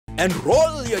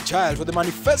Enroll your child for the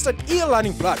Manifested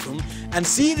e-learning platform and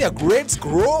see their grades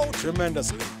grow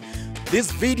tremendously.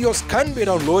 These videos can be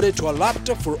downloaded to a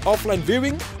laptop for offline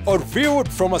viewing or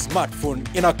viewed from a smartphone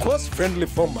in a course-friendly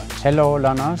format. Hello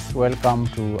learners, welcome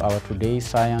to our today's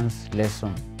science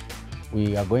lesson.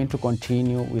 We are going to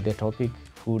continue with the topic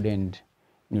food and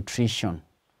nutrition.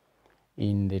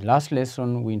 In the last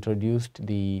lesson, we introduced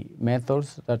the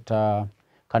methods that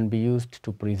can be used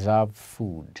to preserve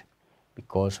food,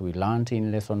 because we learned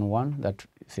in lesson 1 that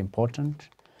it's important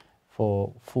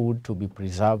for food to be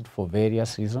preserved for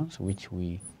various reasons, which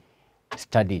we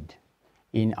studied.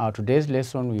 In our today's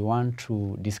lesson, we want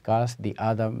to discuss the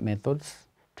other methods,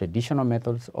 traditional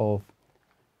methods of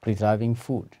preserving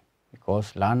food,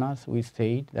 because learners, we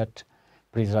said that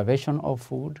preservation of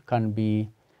food can be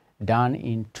done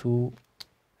in two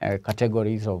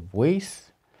categories of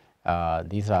ways.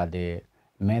 These are the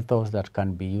methods that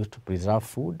can be used to preserve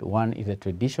food. One is the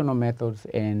traditional methods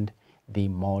and the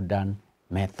modern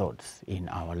methods. In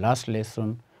our last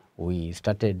lesson, we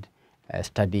started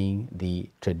studying the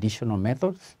traditional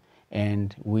methods,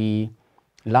 and we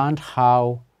learned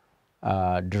how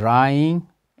drying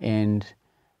and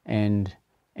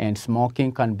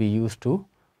smoking can be used to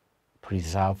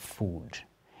preserve food.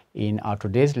 In our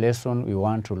today's lesson, we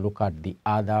want to look at the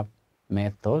other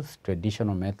methods,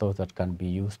 traditional methods that can be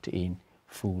used in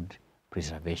food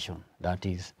preservation. That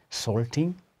is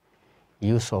salting,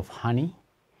 use of honey,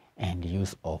 and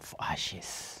use of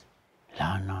ashes.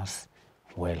 Learners,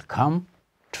 welcome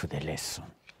to the lesson.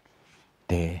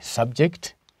 The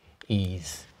subject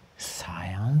is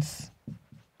science.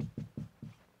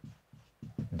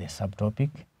 The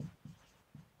subtopic,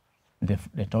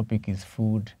 the topic is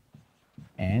food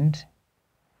and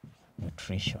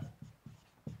nutrition.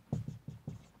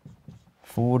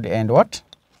 Food and what?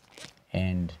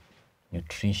 And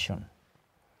nutrition.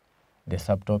 The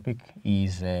subtopic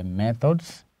is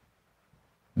methods.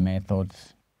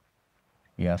 Methods.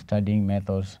 We are studying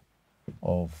methods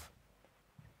of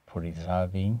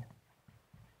preserving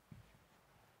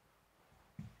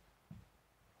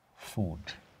food.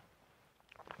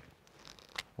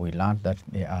 We learned that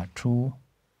there are two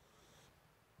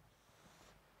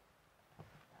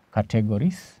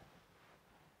categories.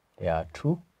 There are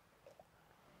two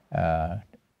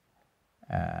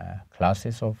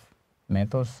classes of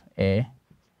methods. A,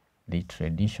 the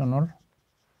traditional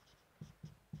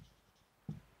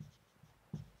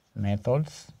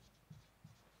methods,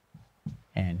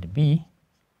 and B,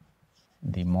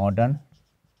 the modern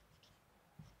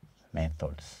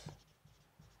methods.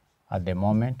 At the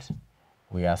moment,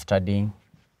 we are studying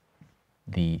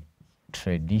the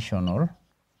traditional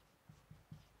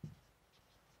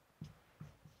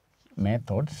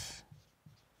methods,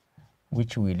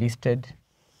 which we listed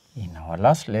in our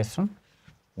last lesson.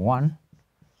 1,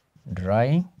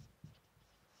 drying.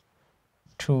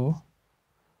 2,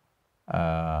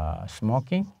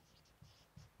 smoking.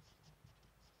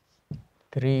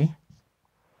 3,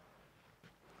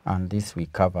 and this we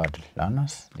covered,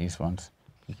 learners. These ones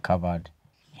we covered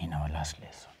in our last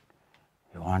lesson.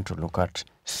 We want to look at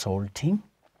salting,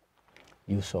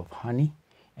 use of honey,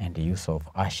 and the use of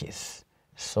ashes.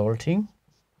 Salting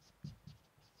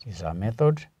is a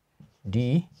method.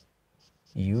 D,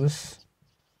 use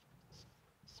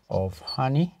of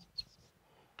honey,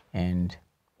 and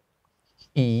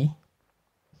E,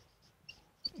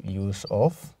 use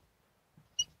of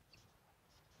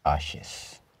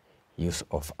ashes. Use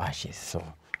of ashes. So,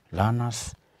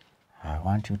 learners, I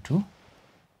want you to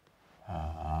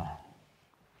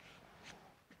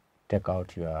take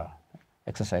out your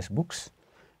exercise books,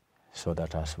 so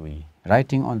that as we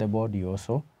writing on the board, you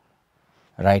also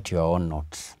write your own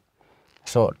notes.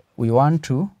 So we want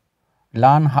to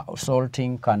learn how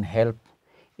salting can help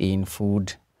in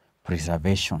food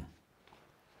preservation.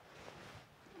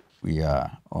 We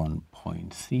are on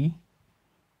point C,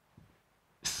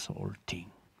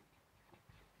 salting.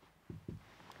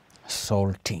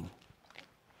 Salting.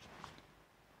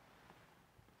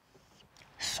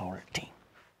 Salting.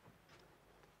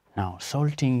 Now,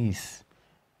 salting is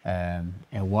a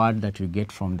word that we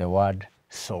get from the word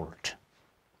salt.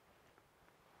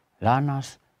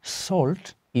 Learners,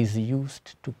 salt is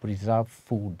used to preserve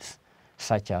foods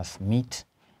such as meat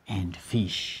and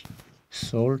fish.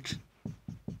 Salt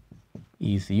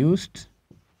is used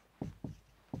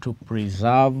to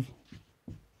preserve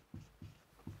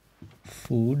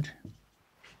food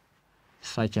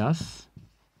such as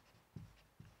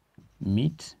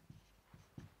meat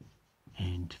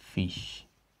and fish,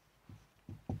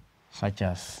 such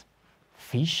as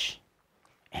fish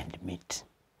and meat.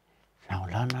 Now,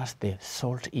 learners, the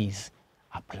salt is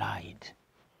applied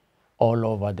all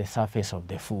over the surface of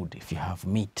the food. If you have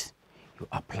meat, you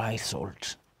apply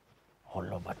salt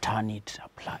all over, turn it,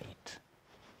 apply it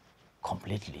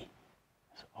completely.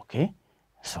 Okay,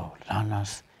 so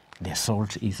learners, the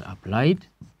salt is applied.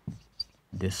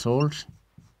 The salt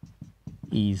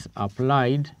is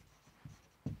applied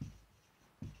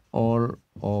all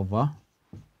over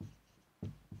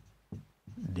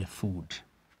the food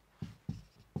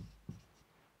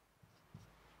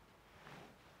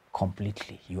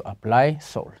completely. You apply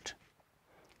salt.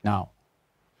 Now,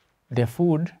 the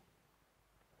food,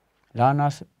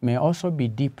 learners, may also be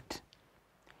dipped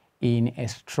in a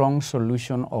strong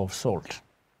solution of salt.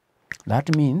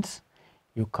 That means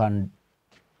you can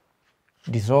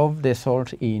dissolve the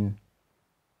salt in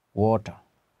water,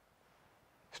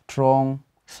 strong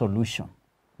solution,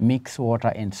 mix water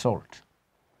and salt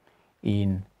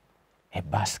in a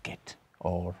basket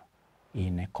or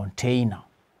in a container.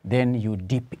 Then you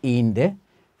dip in the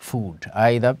food,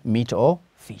 either meat or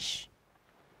fish.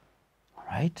 All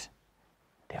right?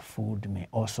 The food may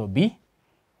also be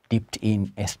dipped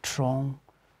in a strong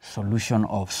solution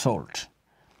of salt.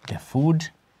 The food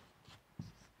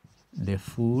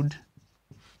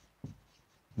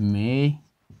may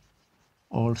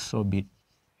also be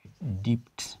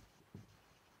dipped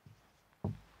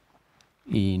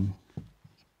in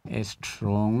a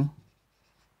strong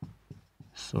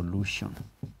solution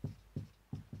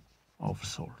of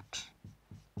salt.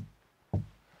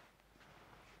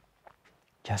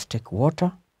 Just take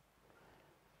water,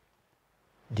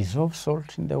 dissolve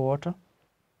salt in the water,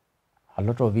 a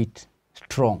lot of it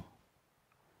strong.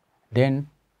 Then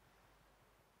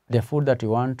the food that you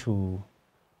want to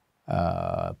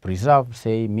preserve,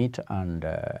 say meat and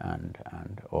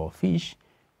or fish,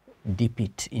 dip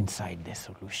it inside the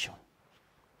solution.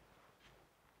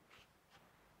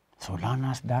 So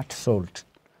learners, that salt,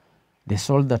 the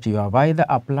salt that you have either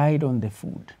applied on the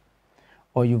food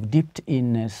or you've dipped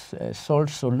in a salt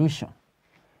solution,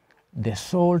 the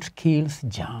salt kills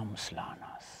germs,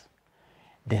 learners.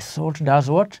 The salt does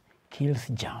what? Kills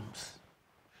germs.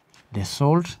 The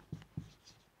salt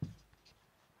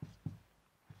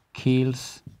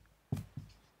kills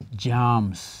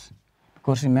germs.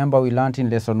 Because remember, we learned in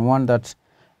lesson 1 that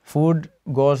food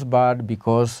goes bad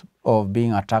because of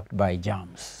being attacked by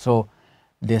germs. So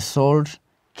the salt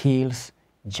kills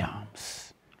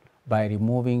germs by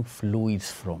removing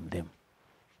fluids from them.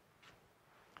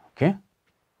 Okay?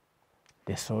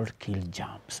 The salt kills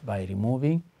germs by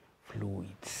removing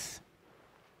fluids.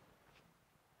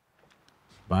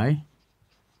 By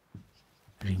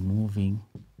removing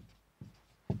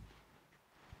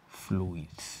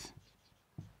fluids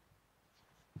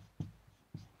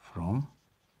from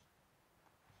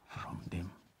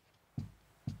them.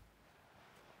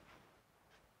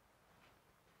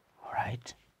 All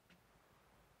right.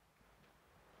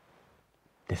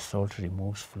 The salt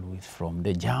removes fluids from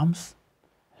the germs,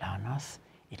 learners.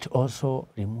 It also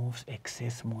removes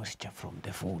excess moisture from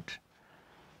the food.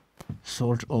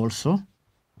 Salt also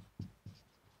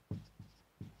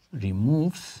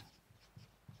removes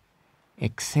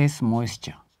excess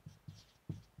moisture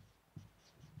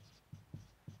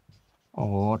or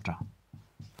water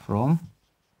from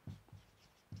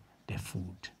the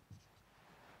food.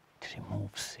 It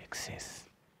removes excess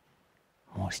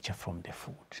moisture from the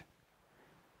food.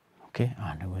 Okay,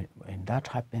 and when that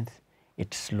happens,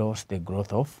 it slows the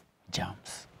growth of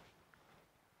germs.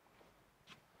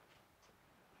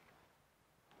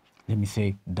 Let me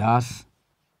say, thus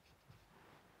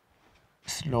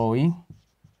slowing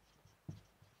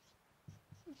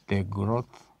the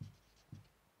growth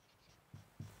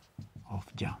of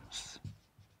germs.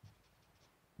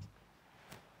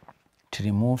 It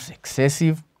removes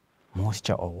excessive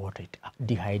moisture or water. It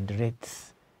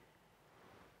dehydrates.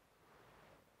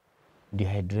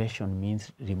 Dehydration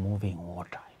means removing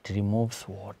water. It removes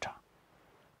water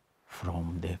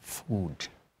from the food.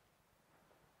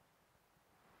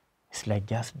 It's like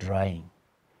just drying,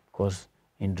 because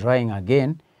in drying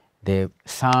again, the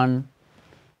sun,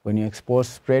 when you expose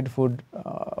spread food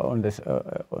on this,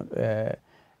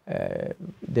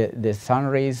 the sun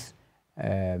rays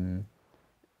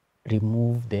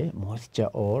remove the moisture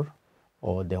or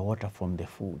the water from the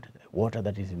food. The water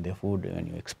that is in the food, when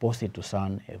you expose it to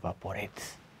sun,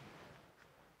 evaporates.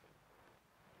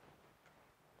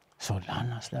 So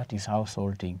learners, that is how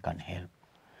salting can help.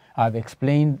 I've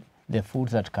explained the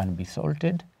foods that can be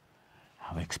salted.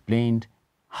 I've explained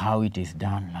how it is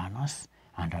done, learners,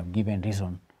 and I've given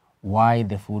reason why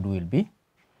the food will be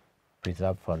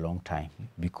preserved for a long time.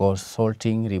 Because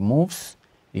salting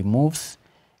removes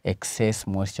excess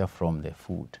moisture from the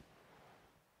food.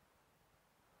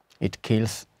 It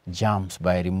kills germs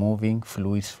by removing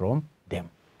fluids from them.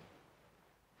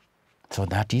 So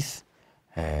that is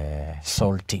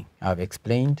salting. I've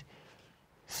explained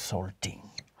salting,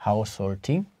 how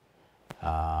salting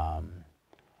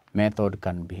method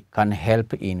can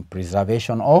help in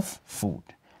preservation of food.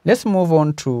 Let's move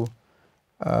on to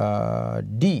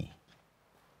D.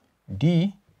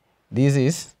 D, this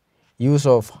is use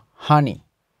of honey.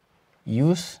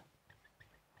 Use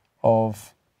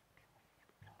of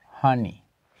honey.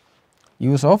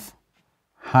 Use of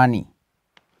honey.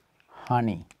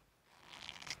 Honey.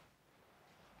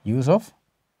 Use of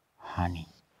honey.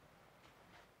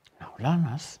 Now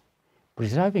learners,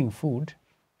 preserving food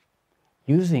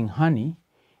using honey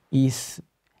is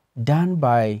done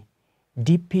by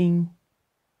dipping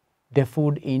the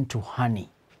food into honey.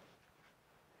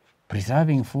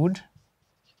 Preserving food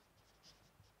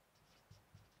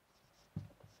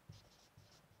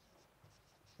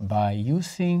by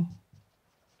using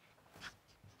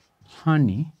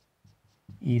honey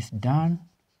is done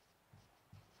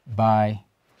by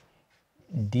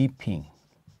dipping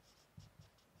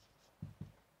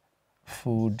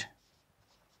food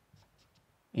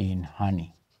in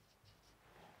honey.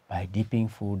 By dipping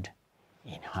food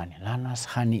in honey. Learners,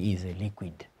 honey is a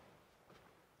liquid.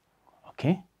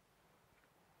 Okay?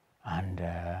 And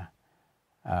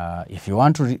if you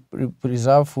want to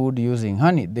preserve food using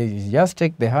honey, they just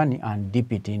take the honey and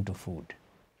dip it into food.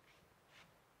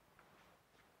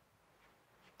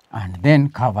 And then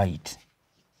cover it.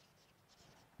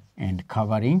 And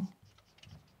covering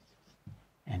it.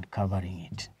 And covering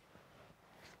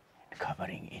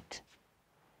it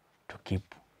to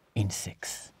keep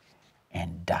insects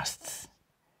and dusts.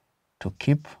 To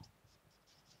keep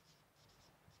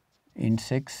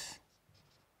insects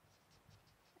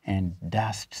and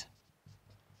dust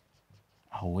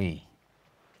away.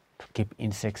 To keep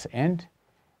insects and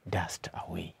dust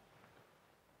away.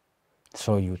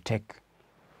 So you take,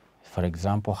 for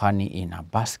example, honey in a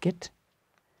basket,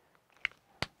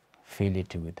 fill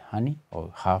it with honey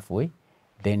or halfway,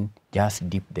 then just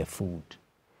dip the food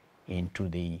into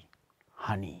the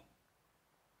honey.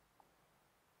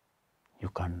 You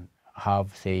can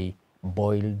have, say,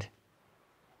 boiled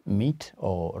meat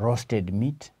or roasted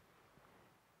meat,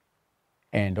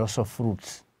 and also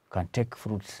fruits. You can take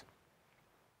fruits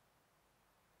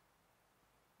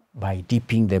by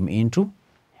dipping them into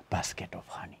a basket of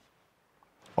honey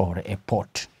or a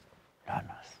pot, learners,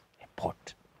 a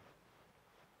pot.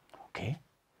 Okay?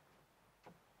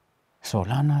 So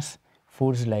learners,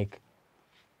 foods like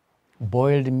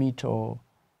boiled meat or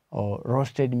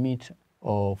roasted meat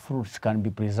or fruits can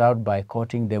be preserved by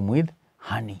coating them with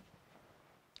honey.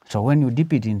 So when you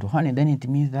dip it into honey, then it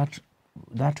means that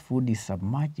that food is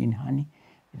submerged in honey.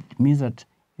 It means that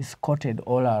it's coated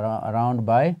all around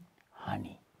by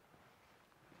honey.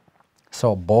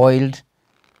 So boiled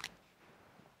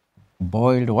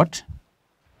what?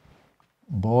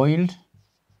 Boiled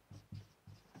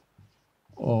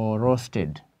or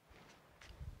roasted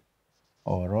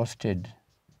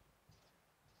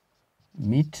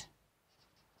meat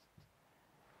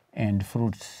and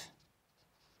fruits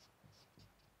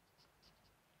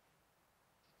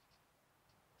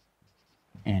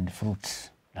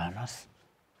learners,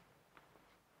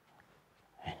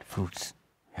 and fruits.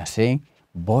 We are saying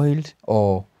boiled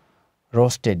or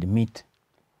roasted meat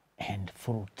and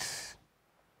fruits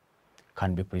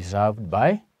can be preserved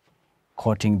by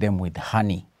coating them with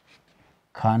honey.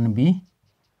 Can be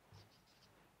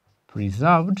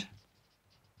preserved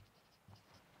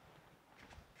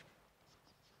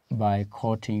by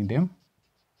coating them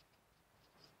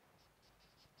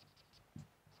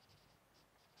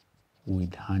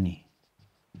with honey.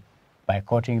 By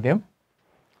coating them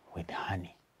with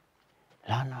honey.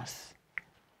 Learners,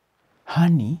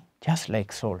 honey, just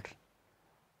like salt,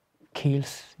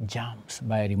 kills germs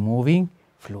by removing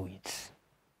fluids.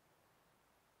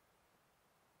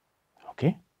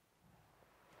 Okay?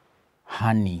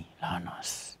 Honey,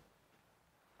 learners.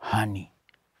 Honey.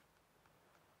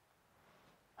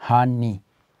 Honey.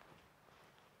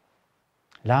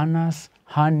 Learners,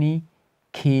 honey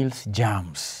kills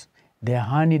germs. The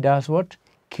honey does what?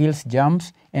 Kills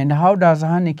germs. And how does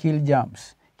honey kill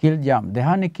germs? The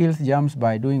honey kills germs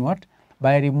by doing what?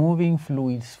 By removing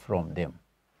fluids from them.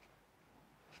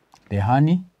 The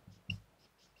honey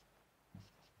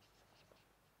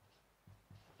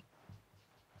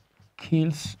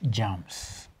kills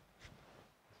germs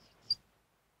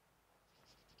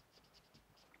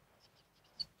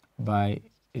by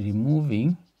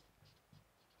removing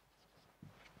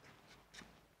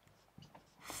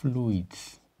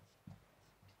fluids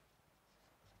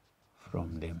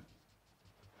from them.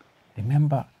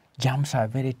 Remember, germs are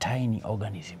very tiny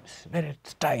organisms, very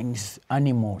tiny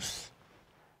animals.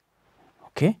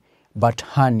 Okay, but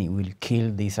honey will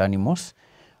kill these animals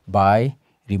by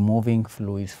removing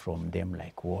fluids from them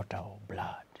like water or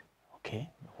blood. Okay,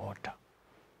 water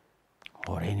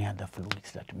or any other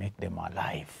fluids that make them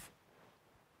alive.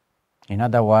 In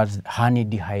other words, honey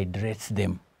dehydrates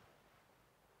them.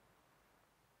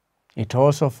 It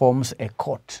also forms a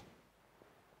coat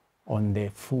on the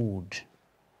food.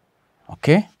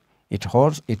 Okay, it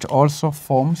also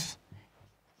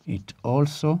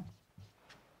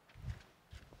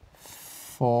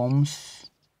forms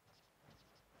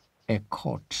a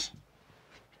coat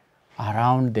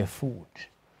around the food.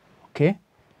 Okay,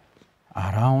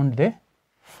 around the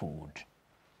food.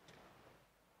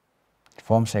 It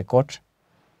forms a coat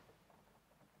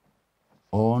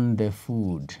on the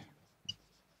food.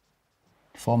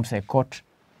 It forms a coat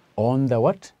on the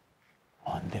what?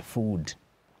 On the food.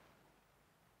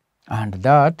 And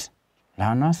that,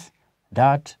 learners,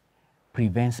 that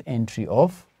prevents entry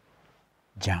of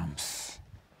germs.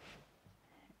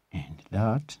 And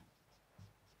that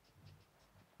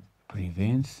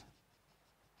prevents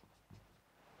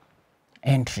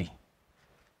entry.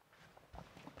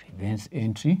 Prevents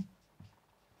entry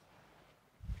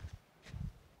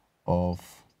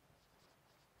of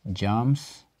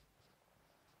germs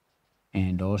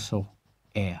and also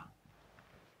air.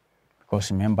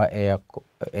 Because remember,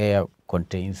 air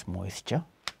contains moisture.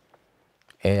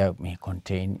 Air may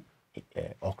contain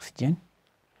oxygen,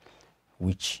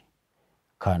 which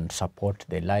can support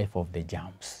the life of the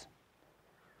germs.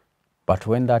 But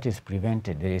when that is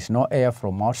prevented, there is no air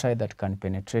from outside that can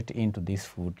penetrate into these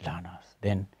food, learners.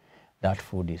 Then that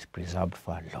food is preserved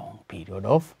for a long period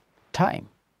of time.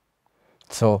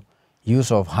 So, use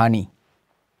of honey.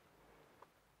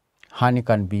 Honey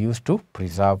can be used to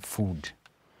preserve food.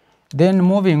 Then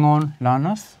moving on,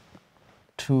 learners,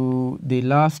 to the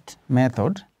last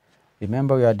method.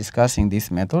 Remember, we are discussing these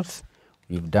methods.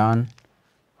 We've done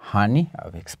honey.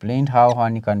 I've explained how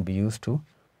honey can be used to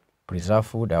preserve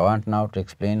food. I want now to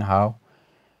explain how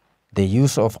the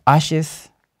use of ashes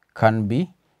can be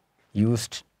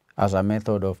used as a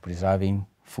method of preserving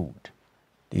food.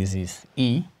 This is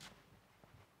E,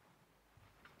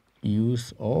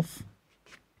 use of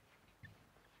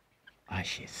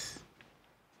ashes.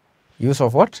 Use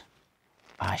of what?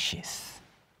 Ashes.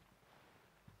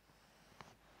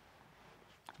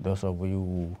 Those of you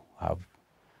who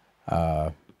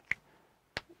have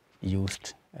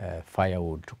used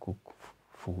firewood to cook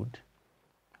food,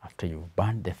 after you've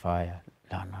burned the fire,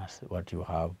 learners, what you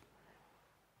have,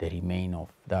 the remain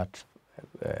of that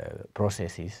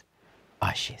process is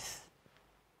ashes.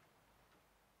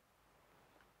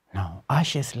 Now,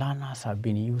 ashes, learners, have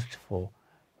been used for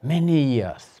many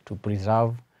years to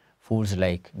preserve foods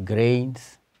like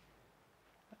grains,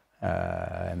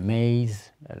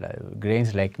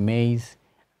 grains like maize,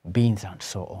 beans, and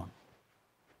so on.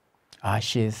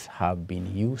 Ashes have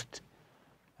been used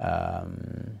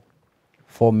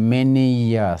for many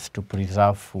years to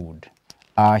preserve food.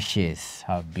 Ashes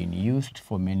have been used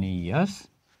for many years,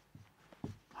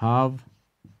 have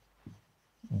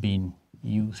been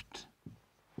used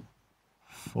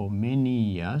for many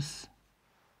years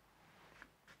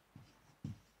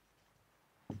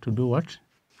to do what?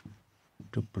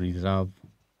 To preserve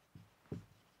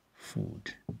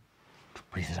food. To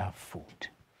preserve food.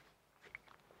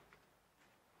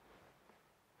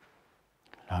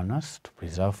 Learners, to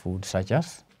preserve food such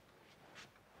as,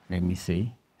 let me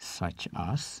say, such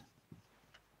as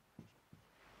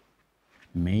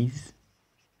maize,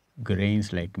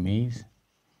 grains like maize,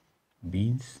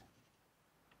 beans,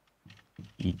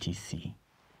 etc.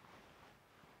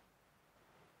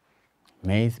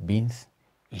 Maize, beans,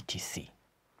 etc.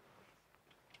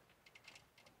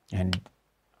 And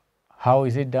how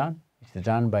is it done? It's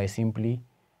done by simply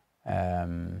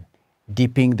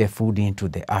dipping the food into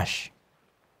the ash.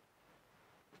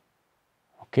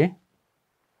 Okay?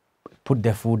 Put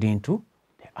the food into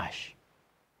the ash,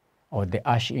 or the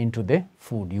ash into the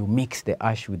food. You mix the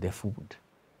ash with the food.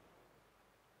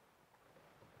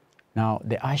 Now,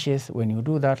 the ashes, when you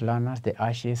do that, learners, the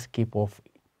ashes keep off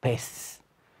pests.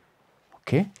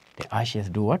 Okay? The ashes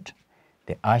do what?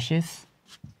 The ashes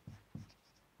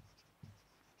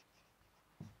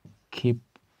keep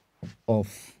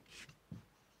off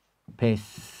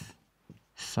pests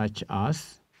such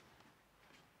as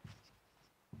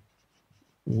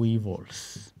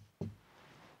weevils,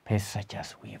 pests such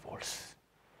as weevils,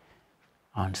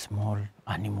 and small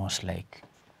animals like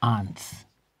ants.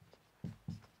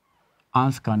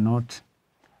 Ants cannot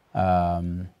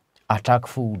attack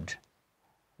food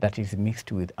that is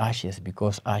mixed with ashes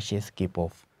because ashes keep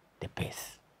off the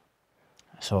base.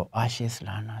 So ashes,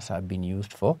 learners, have been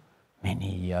used for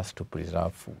many years to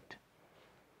preserve food.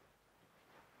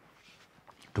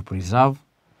 To preserve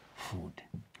food,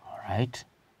 all right,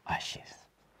 ashes.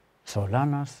 So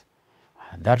learners,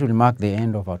 that will mark the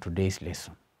end of our today's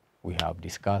lesson. We have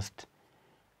discussed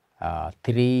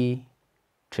 3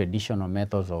 traditional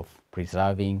methods of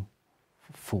preserving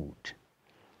food: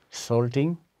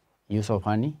 salting, use of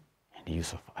honey, and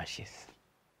use of ashes.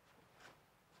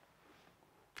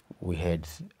 We had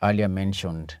earlier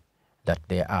mentioned that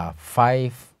there are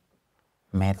 5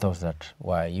 methods that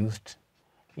were used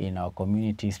in our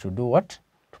communities to do what?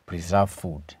 To preserve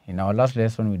food. In our last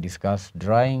lesson, we discussed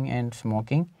drying and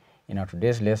smoking. In our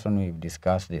today's lesson, we've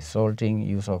discussed the salting,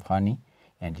 use of honey,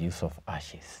 and use of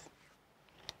ashes.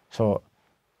 So,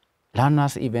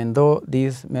 learners, even though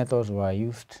these methods were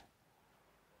used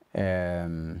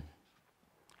in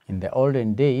the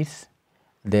olden days,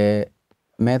 the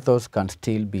methods can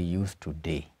still be used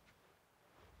today,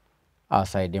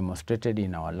 as I demonstrated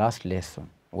in our last lesson,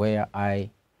 where I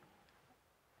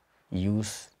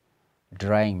use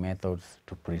drying methods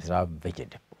to preserve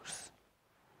vegetables.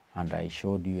 And I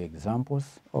showed you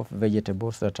examples of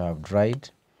vegetables that I have dried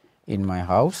in my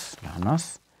house.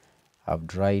 Learners, I've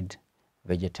dried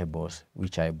vegetables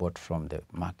which I bought from the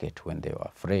market when they were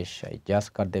fresh. I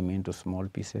just cut them into small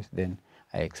pieces, then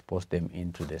I exposed them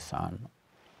into the sun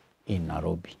in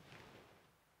Nairobi.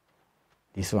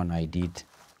 This one I did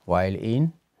while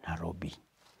in Nairobi.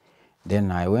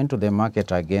 Then I went to the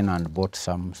market again and bought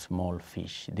some small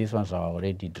fish. These ones are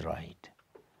already dried.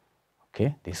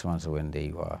 Okay, these ones when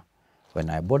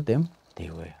I bought them, they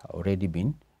were already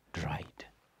been dried.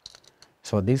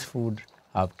 So this food,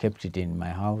 I've kept it in my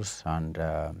house, and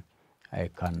I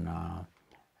can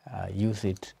use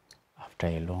it after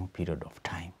a long period of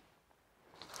time.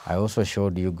 I also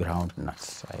showed you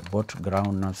groundnuts. I bought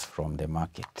groundnuts from the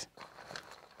market.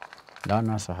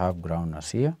 Learners, I have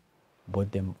groundnuts here,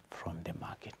 bought them from the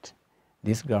market.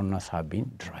 These groundnuts have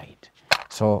been dried.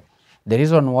 So the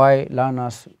reason why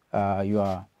learners you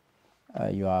are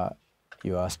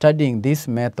studying these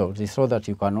methods is so that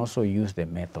you can also use the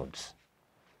methods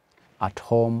at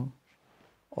home,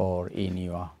 or in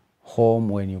your home.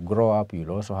 When you grow up,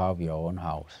 you'll also have your own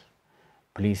house.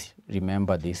 Please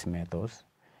remember these methods.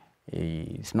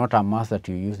 It's not a must that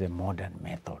you use the modern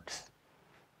methods,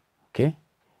 okay?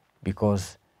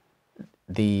 Because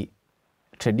the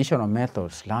traditional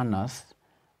methods, learners,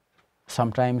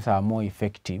 sometimes are more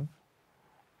effective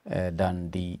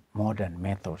than the modern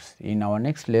methods. In our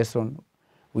next lesson,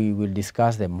 we will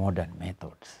discuss the modern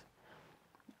methods.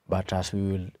 But as we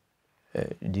will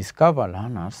discover,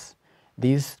 learners,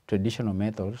 these traditional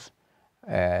methods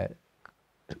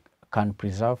can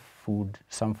preserve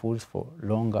some foods for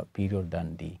longer period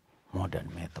than the modern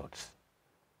methods,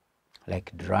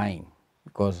 like drying,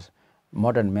 because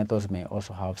modern methods may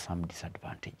also have some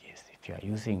disadvantages. If you are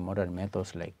using modern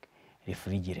methods like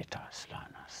refrigerators,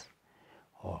 learners,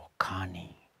 or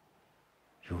canning,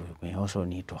 you may also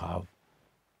need to have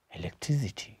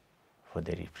electricity for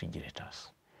the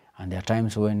refrigerators. And there are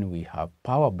times when we have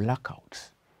power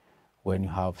blackouts. When you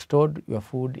have stored your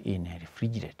food in a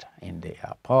refrigerator and there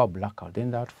are power blackout,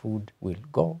 then that food will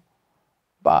go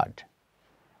bad.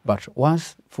 But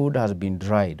once food has been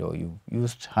dried, or you've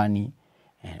used honey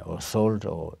or salt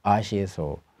or ashes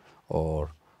or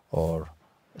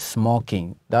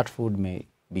smoking, that food may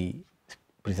be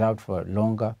preserved for a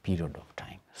longer period of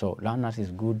time. So learners, is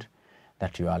good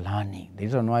that you are learning. The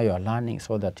reason why you are learning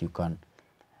so that you can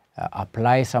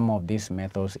apply some of these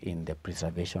methods in the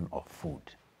preservation of food.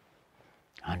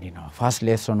 And in our first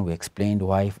lesson, we explained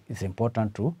why it's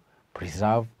important to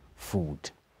preserve food.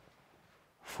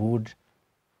 Food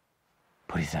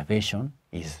preservation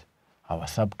is our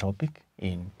subtopic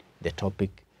in the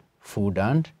topic food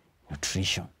and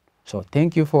nutrition. So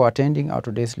thank you for attending our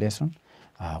today's lesson.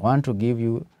 I want to give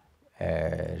you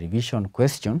a revision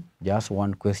question, just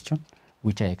one question,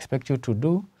 which I expect you to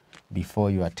do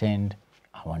before you attend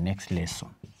our next lesson.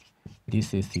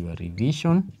 This is your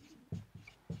revision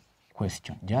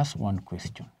question, just one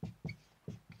question.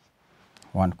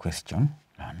 One question,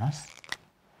 learners.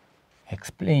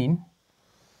 Explain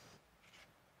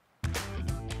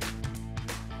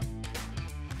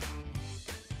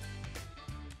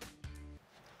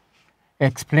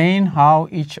how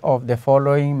each of the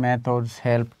following methods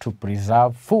help to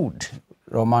preserve food.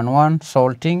 Roman 1,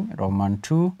 salting. Roman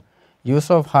 2, use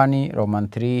of honey. Roman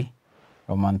 3,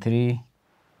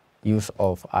 use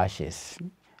of ashes.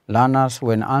 Learners,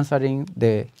 when answering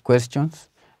the questions,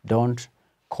 don't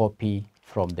copy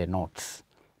from the notes.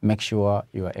 Make sure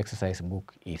your exercise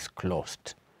book is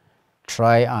closed.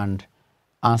 Try and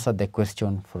answer the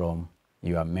question from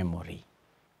your memory.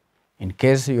 In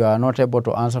case you are not able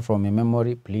to answer from your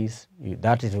memory, please,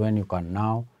 that is when you can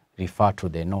now refer to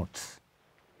the notes.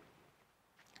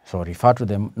 So refer to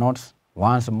the notes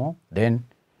once more, then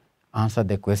answer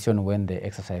the question when the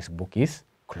exercise book is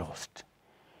closed.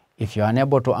 If you are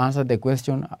unable to answer the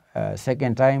question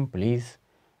second time, please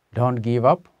don't give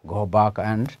up. Go back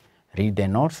and read the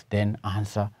notes, then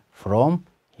answer from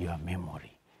your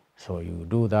memory. So you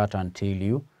do that until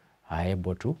you are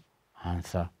able to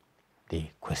answer the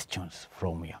questions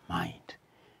from your mind,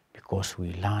 because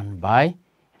we learn by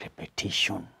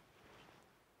repetition.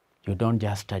 You don't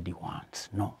just study once.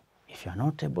 No. If you are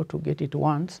not able to get it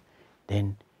once,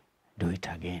 then do it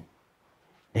again.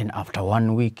 Then after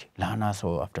 1 week, learners,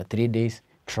 or after 3 days,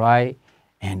 try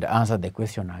and answer the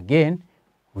question again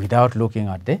without looking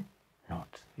at the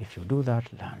notes. If you do that,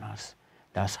 learners,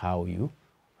 that's how you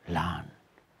learn.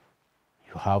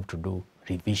 You have to do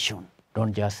revision.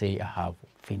 Don't just say, I have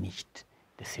finished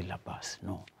the syllabus.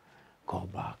 No, go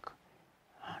back.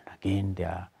 And again,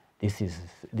 this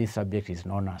subject is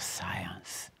known as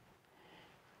science.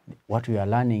 What we are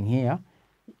learning here,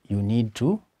 you need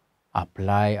to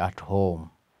apply at home.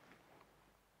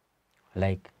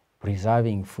 Like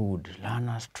preserving food.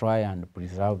 Learners try and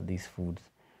preserve these foods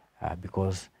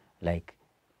because like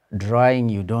drying,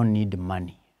 you don't need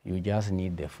money. You just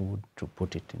need the food to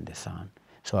put it in the sun.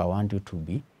 So I want you to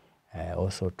be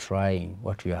also trying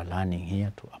what we are learning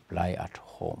here to apply at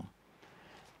home.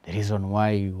 The reason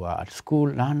why you are at school,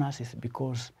 learners, is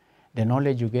because the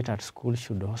knowledge you get at school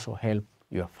should also help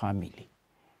your family,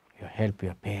 help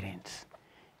your parents,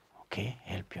 okay?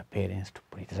 Help your parents to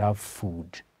preserve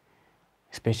food,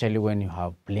 especially when you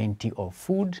have plenty of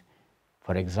food.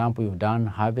 For example, you've done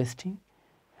harvesting.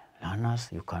 Learners,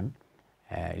 you can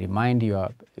remind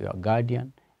your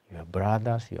guardian, your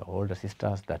brothers, your older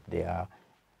sisters that there are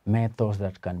methods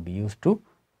that can be used to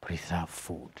preserve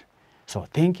food. So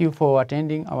thank you for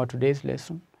attending our today's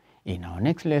lesson. In our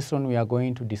next lesson, we are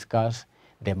going to discuss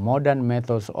the modern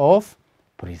methods of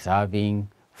preserving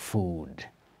food.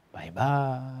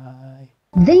 Bye-bye.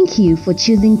 Thank you for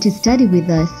choosing to study with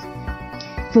us.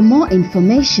 For more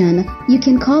information, you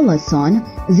can call us on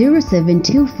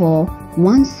 0724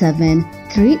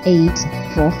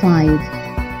 173845.